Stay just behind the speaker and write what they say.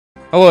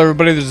Hello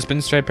everybody, this is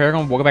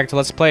PinstripeParagon. Welcome back to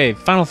Let's Play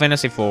Final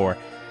Fantasy IV. In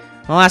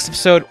the last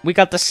episode, we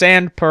got the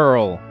Sand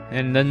Pearl.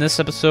 And in this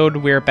episode,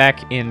 we're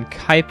back in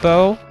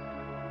Kaipo.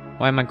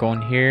 Why am I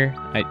going here?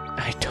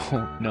 I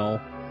don't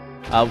know.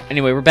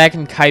 Anyway, we're back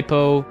in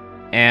Kaipo,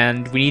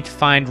 and we need to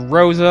find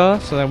Rosa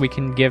so that we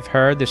can give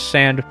her the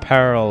Sand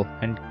Pearl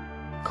and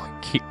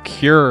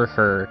cure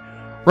her.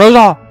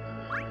 Rosa!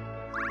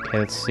 Okay,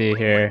 let's see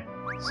here.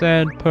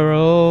 Sand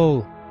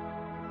Pearl.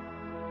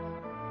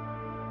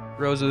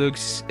 Rosa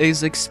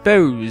is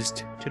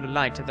exposed to the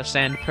light of the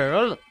Sand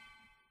Pearl.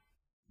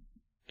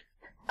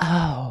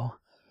 Oh.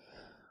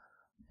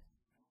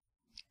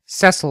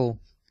 Cecil,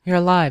 you're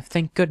alive,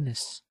 thank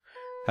goodness.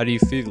 How do you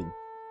feel?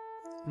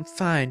 I'm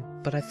fine,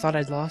 but I thought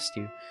I'd lost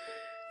you.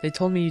 They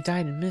told me you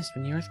died in mist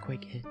when the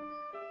earthquake hit.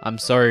 I'm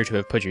sorry to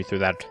have put you through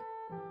that.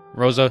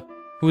 Rosa,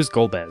 who is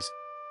Golbez?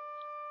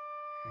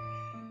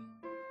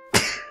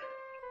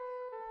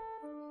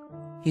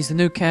 He's the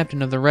new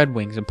captain of the Red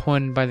Wings,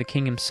 appointed by the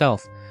king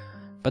himself.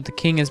 But the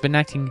king has been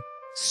acting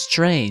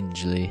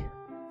strangely.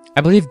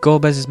 I believe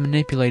Golbez is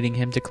manipulating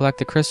him to collect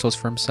the crystals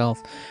for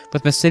himself.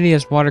 With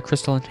Mysidia's water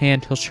crystal in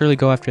hand, he'll surely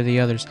go after the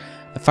others.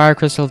 The fire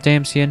crystal of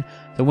Damcian,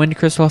 the wind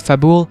crystal of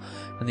Fabul,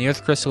 and the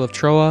earth crystal of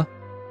Troya.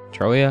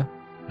 Troya?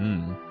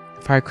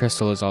 The fire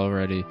crystal has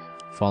already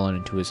fallen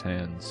into his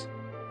hands.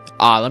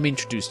 Let me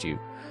introduce to you.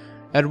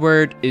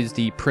 Edward is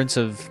the Prince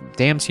of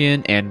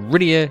Damcian, and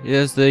Rydia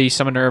is the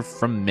summoner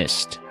from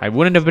Mist. I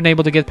wouldn't have been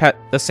able to get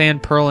the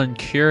Sand Pearl and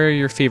cure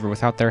your fever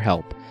without their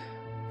help.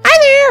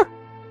 Hi there!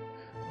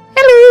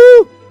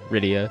 Hello!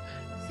 Rydia.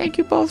 Thank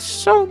you both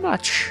so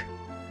much.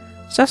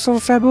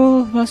 Cecil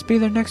Fabul must be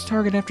their next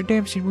target after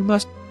Damcian. We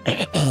must...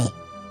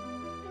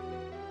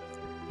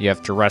 You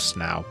have to rest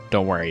now.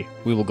 Don't worry.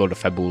 We will go to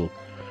Fabul.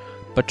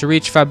 But to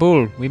reach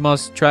Fabul, we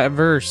must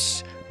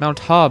traverse Mount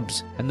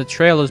Hobbs, and the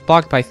trail is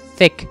blocked by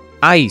thick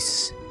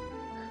ice.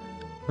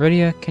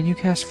 Rydia, can you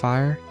cast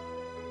fire?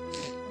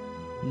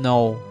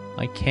 No,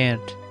 I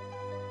can't.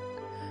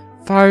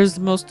 Fire is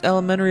the most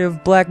elementary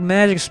of black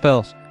magic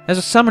spells. As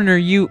a summoner,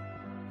 you...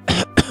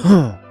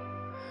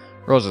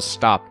 Rosa,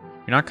 stop.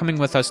 You're not coming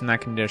with us in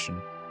that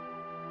condition.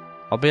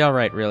 I'll be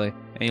alright, really.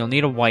 And you'll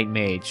need a white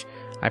mage.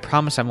 I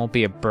promise I won't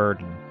be a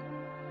burden.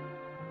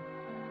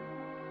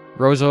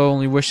 Rosa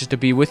only wishes to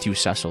be with you,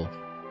 Cecil.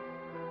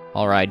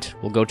 Alright,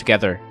 we'll go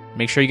together.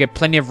 Make sure you get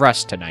plenty of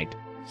rest tonight.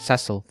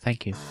 Cecil,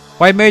 thank you.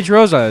 White Mage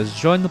Rosa has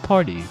joined the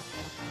party.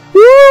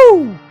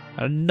 Woo!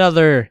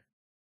 Another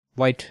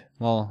white,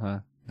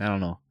 well, I don't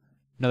know.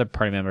 Another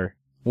party member.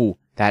 Ooh,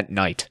 that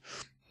night.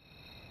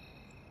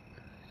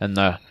 And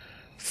the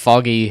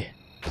foggy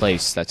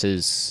place that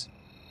is,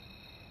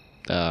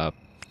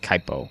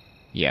 Kaipo.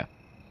 Yeah.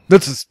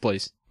 That's this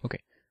place.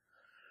 Okay.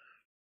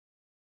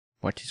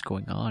 What is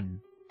going on?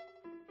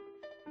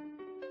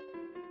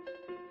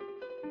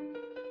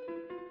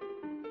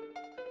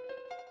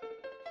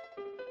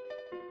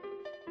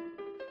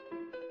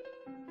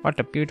 What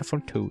a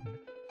beautiful tune.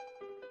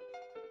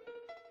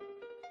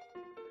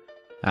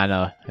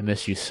 Anna, I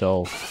miss you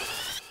so.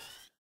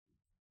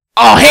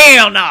 Oh,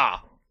 hell no!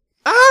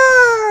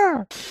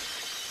 Ah!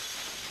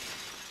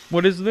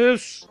 What is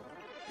this?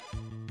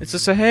 It's a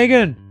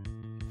Sahagan!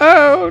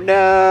 Oh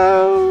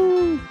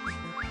no!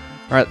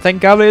 Alright,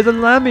 thank God it's a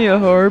Lamia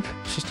Harp.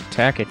 Let's just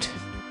attack it.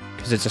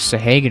 Because it's a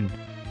Sahagan.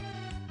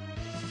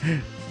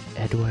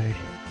 Edward.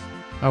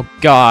 Oh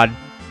God.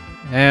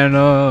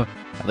 Anna.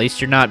 At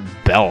least you're not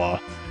Bella.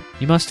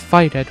 You must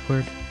fight,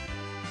 Edward.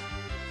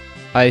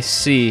 I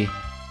see.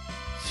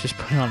 Let's just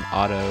put it on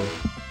auto.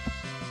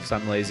 Because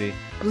I'm lazy.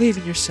 Believe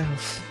in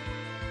yourself.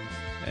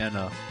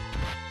 Anna.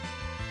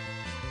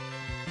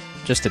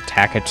 Just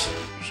attack it.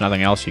 There's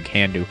nothing else you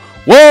can do.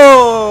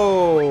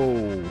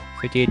 Whoa!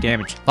 58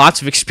 damage.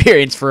 Lots of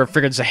experience for a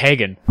friggin'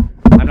 Sahagan.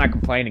 I'm not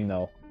complaining,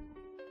 though.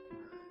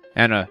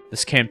 Anna,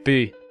 this can't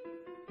be.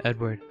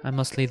 Edward, I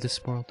must leave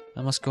this world.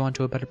 I must go on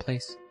to a better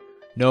place.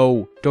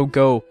 No, don't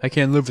go. I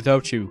can't live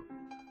without you.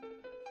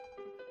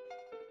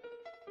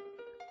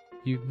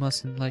 You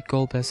mustn't let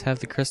Golbez have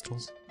the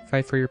crystals.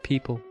 Fight for your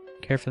people.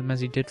 Care for them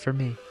as he did for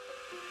me.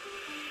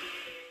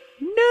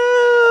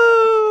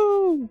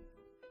 No!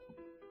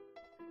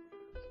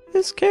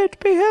 This can't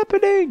be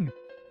happening!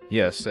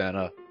 Yes,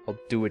 Anna. I'll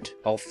do it.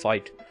 I'll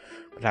fight.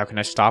 But how can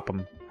I stop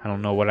him? I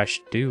don't know what I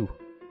should do.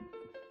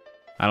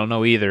 I don't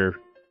know either.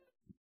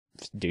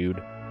 Dude.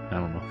 I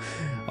don't know.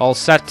 All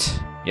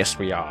set? Yes,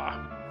 we are.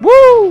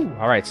 Woo!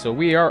 Alright, so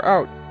we are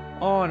out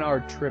on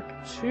our trip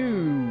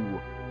to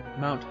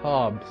Mount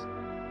Hobbs.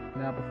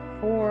 Now,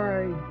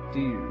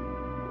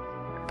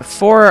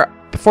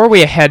 before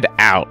we head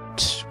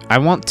out, I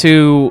want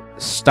to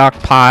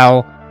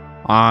stockpile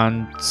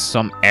on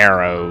some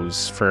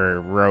arrows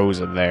for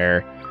Rosa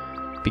there.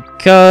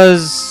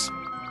 Because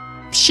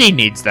she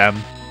needs them.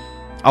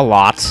 A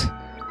lot.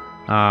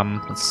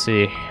 Let's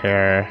see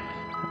here.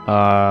 Do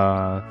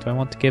I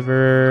want to give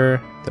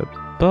her the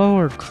bow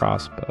or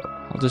crossbow?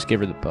 I'll just give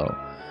her the bow.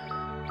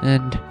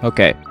 And,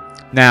 okay.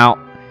 Now,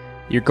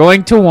 you're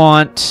going to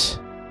want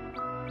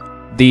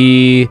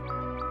the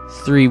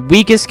 3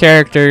 weakest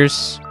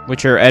characters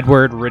which are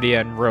Edward,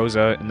 Rydia, and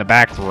Rosa in the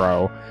back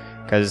row,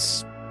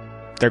 because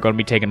they're going to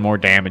be taking more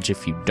damage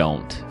if you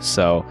don't.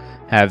 So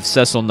have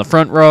Cecil in the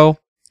front row,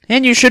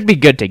 and you should be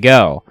good to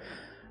go.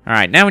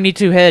 Alright, now we need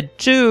to head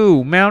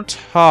to Mount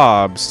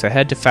Hobbs to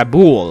head to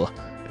Fabul,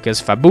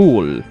 because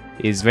Fabul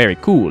is very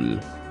cool.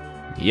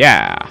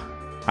 Yeah,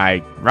 I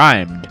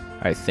rhymed,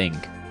 I think.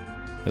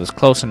 It was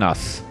close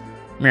enough.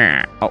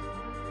 Oh,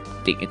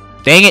 dang it.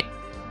 Dang it!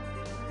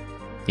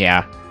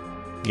 Yeah,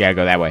 you gotta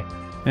go that way.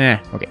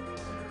 Okay.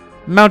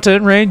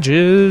 Mountain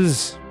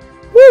ranges!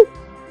 Woo!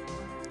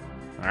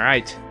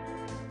 Alright.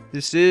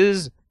 This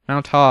is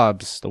Mount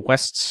Hobbs, the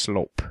west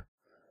slope.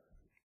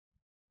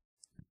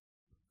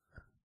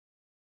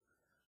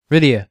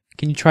 Rydia,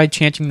 can you try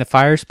chanting the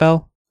fire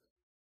spell?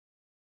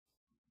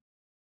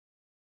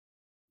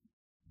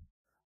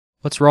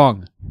 What's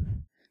wrong?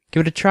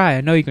 Give it a try.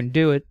 I know you can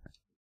do it.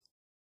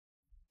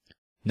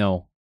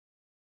 No.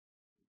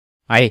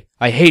 I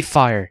hate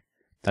fire.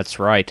 That's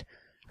right.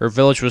 Her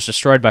village was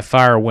destroyed by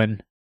fire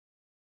when...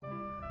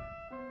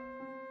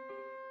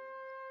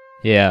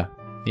 Yeah.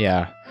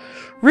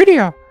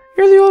 Rydia,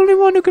 you're the only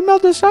one who can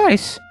melt this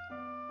ice.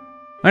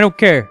 I don't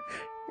care.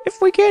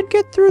 If we can't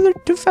get through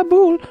to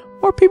Fabul,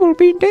 more people will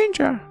be in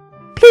danger.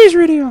 Please,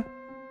 Rydia.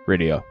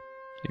 Rydia,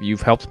 if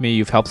you've helped me,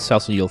 you've helped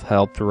Cecil, you've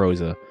helped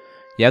Rosa.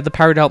 You have the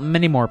power to help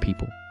many more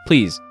people.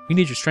 Please, we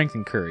need your strength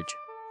and courage.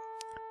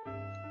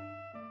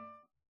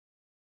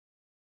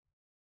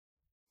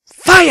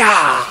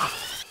 Fire!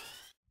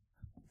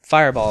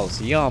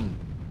 Fireballs, yum.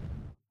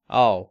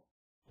 Oh.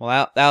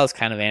 Well, that was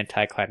kind of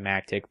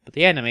anticlimactic, but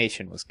the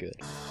animation was good.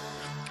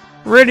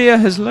 Rydia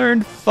has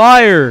learned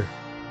fire!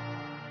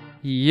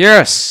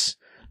 Yes!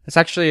 That's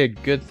actually a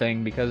good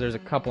thing, because there's a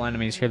couple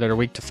enemies here that are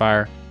weak to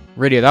fire.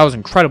 Rydia, that was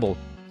incredible.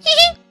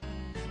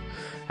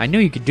 I knew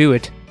you could do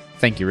it.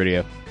 Thank you,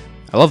 Rydia.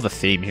 I love the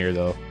theme here,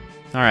 though.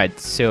 Alright,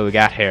 so what we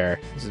got here.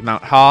 This is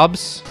Mount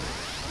Hobbs.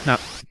 Not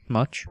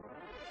much.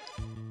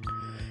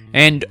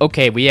 And,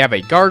 okay, we have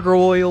a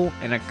gargoyle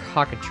and a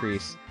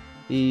cockatrice.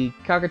 The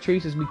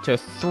cockatrice is weak to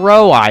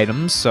throw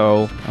items,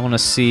 so I want to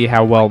see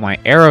how well my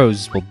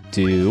arrows will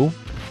do.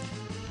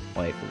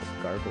 Wait,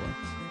 gargoyle.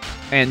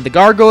 And the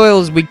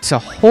gargoyle is weak to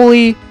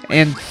holy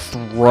and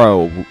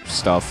throw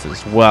stuff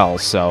as well,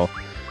 so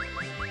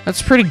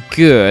that's pretty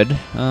good.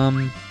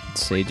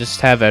 Let's see,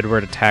 just have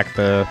Edward attack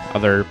the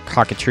other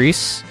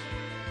cockatrice.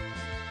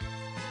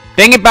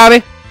 Dang it, Bobby!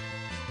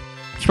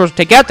 You're supposed to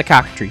take out the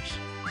cockatrice.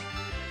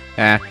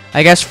 I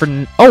guess for...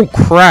 Oh,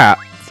 crap!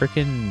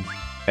 Freaking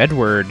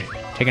Edward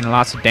taking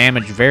lots of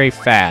damage very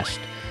fast.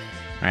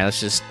 Alright, let's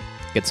just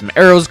get some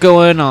arrows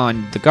going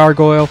on the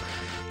gargoyle.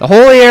 The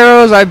holy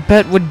arrows, I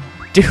bet, would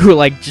do,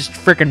 like, just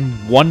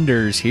freaking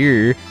wonders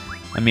here.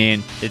 I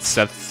mean, it's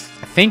a... I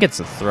think it's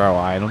a throw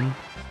item.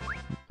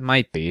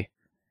 Might be.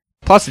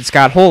 Plus, it's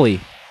got holy.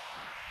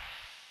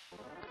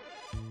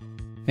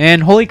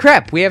 And holy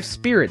crap, we have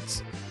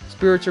spirits.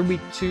 Spirits are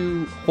weak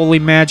to holy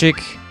magic.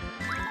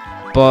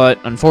 But,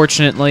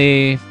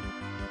 unfortunately,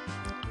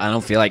 I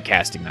don't feel like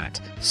casting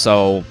that.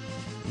 So,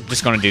 I'm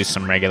just going to do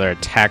some regular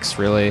attacks,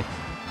 really.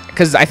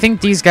 Because I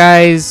think these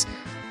guys...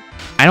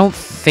 I don't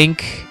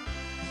think...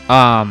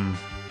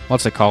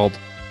 what's it called?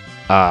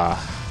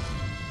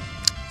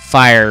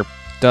 Fire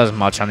does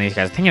much on these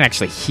guys. I think it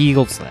actually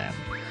heals them.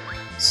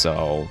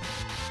 So,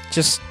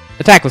 just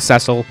attack with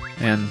Cecil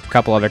and a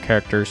couple other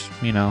characters,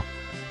 you know.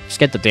 Just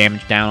get the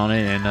damage down on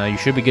it, and you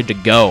should be good to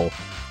go.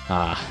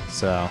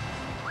 So,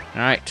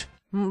 alright.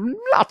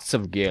 Lots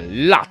of gear,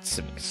 lots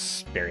of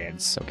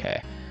experience. Okay.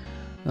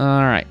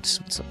 Alright,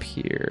 what's up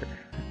here?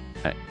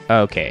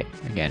 Okay,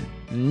 again,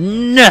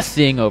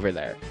 nothing over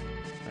there.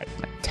 Alright,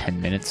 like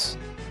 10 minutes.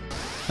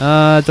 Do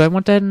I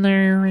want that in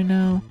there right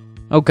now?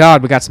 Oh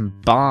god, we got some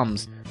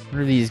bombs.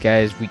 What are these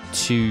guys weak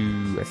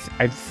to?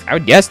 I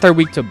would guess they're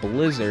weak to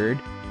blizzard.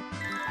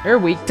 They're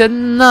weak to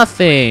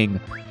nothing.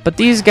 But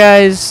these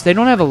guys, they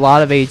don't have a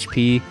lot of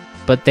HP,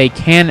 but they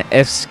can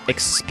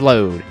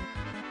explode,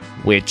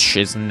 which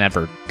is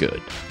never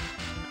good.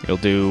 It'll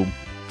do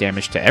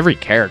damage to every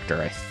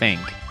character, I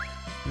think.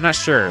 I'm not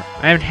sure.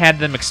 I haven't had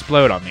them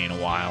explode on me in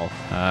a while,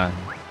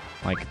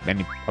 like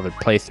any other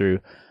playthrough.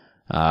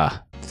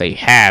 If they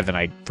have, then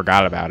I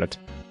forgot about it.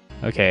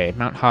 Okay,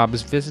 Mount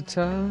Hobbs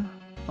Visitor.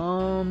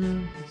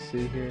 Let's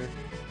see here.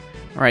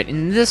 Alright,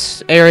 in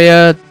this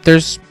area,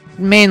 there's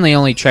mainly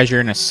only treasure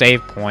and a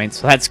save point,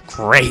 so that's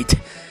great.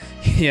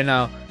 You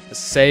know, a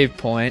save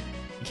point.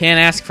 You can't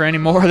ask for any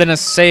more than a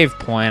save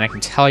point, I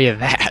can tell you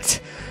that.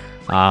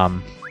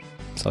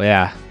 So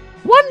yeah.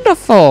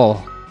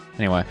 Wonderful!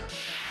 Anyway,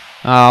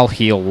 I'll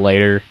heal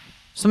later.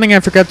 Something I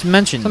forgot to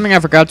mention.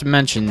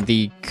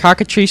 The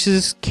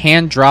cockatrices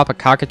can drop a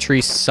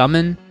cockatrice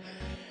summon.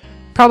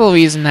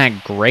 Probably isn't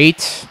that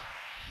great.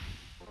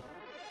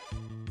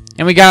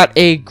 And we got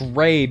a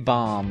gray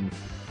bomb.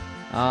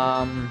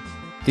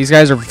 These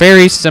guys are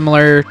very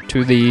similar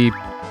to the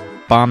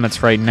bomb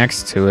that's right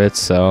next to it,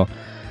 so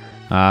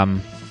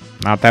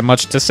not that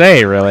much to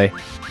say, really.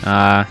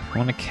 I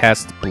want to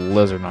cast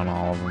Blizzard on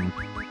all of them,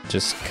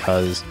 just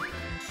cause.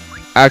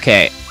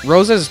 Okay,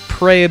 Rosa's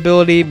prey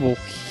ability will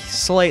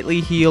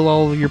slightly heal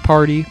all of your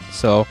party,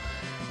 so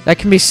that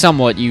can be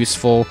somewhat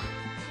useful.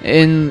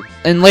 In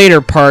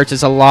later parts,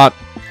 it's a lot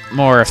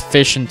more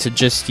efficient to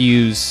just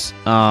use,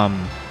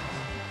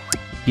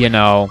 you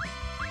know,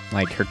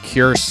 like her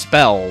cure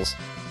spells,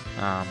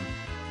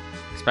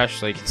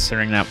 especially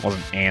considering that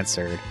wasn't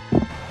answered.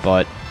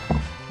 But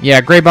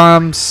yeah, Grey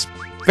Bomb's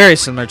very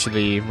similar to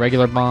the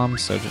regular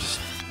bombs, so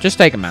just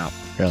take them out,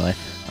 really.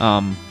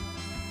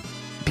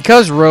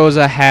 Because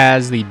Rosa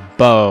has the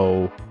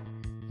bow,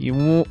 it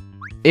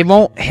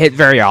won't hit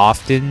very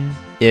often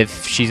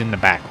if she's in the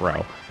back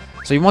row.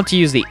 So you want to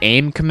use the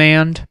aim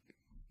command,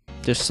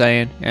 just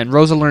saying. And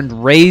Rosa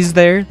learned Raise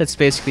there. That's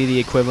basically the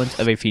equivalent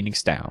of a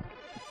Phoenix Down.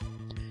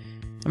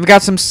 And we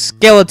got some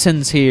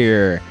skeletons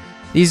here.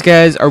 These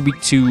guys are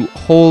weak to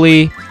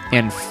Holy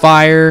and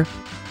Fire.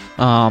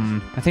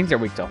 I think they're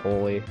weak to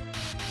Holy.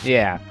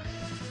 Yeah.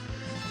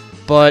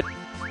 But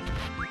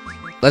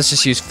let's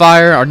just use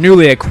Fire, our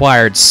newly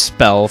acquired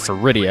spell for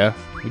Rydia.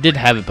 We did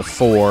have it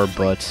before,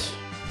 but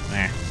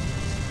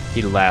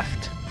he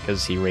left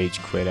because he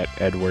rage quit at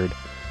Edward.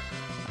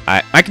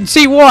 I can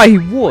see why he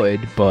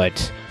would,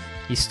 but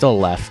he still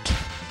left.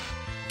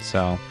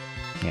 So,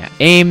 yeah.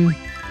 Aim,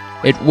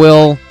 it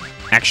will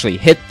actually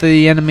hit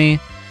the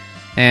enemy.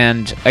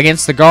 And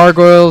against the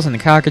gargoyles and the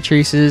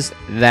cockatrices,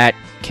 that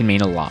can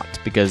mean a lot.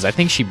 Because I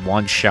think she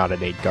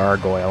one-shotted a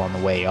gargoyle on the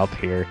way up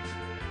here.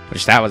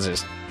 Which that was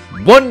just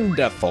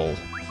wonderful.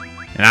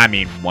 And I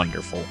mean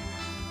wonderful.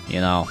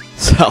 You know?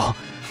 So,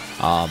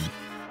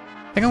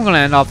 I think I'm going to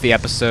end off the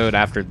episode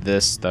after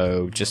this,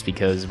 though, just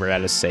because we're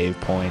at a save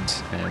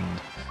point, and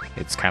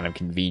it's kind of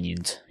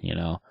convenient, you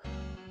know?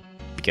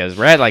 Because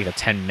we're at, like, the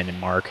 10-minute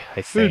mark,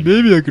 I think.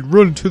 Hey, maybe I could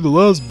run into the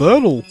last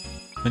battle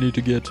I need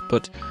to get,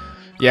 but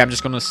yeah, I'm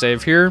just going to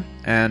save here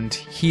and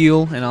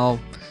heal, and I'll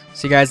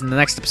see you guys in the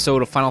next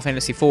episode of Final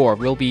Fantasy IV.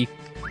 We'll be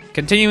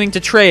continuing to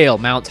trail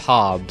Mount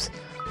Hobbs.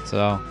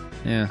 So,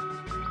 yeah.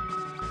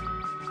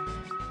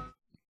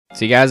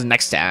 See you guys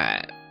next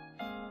time.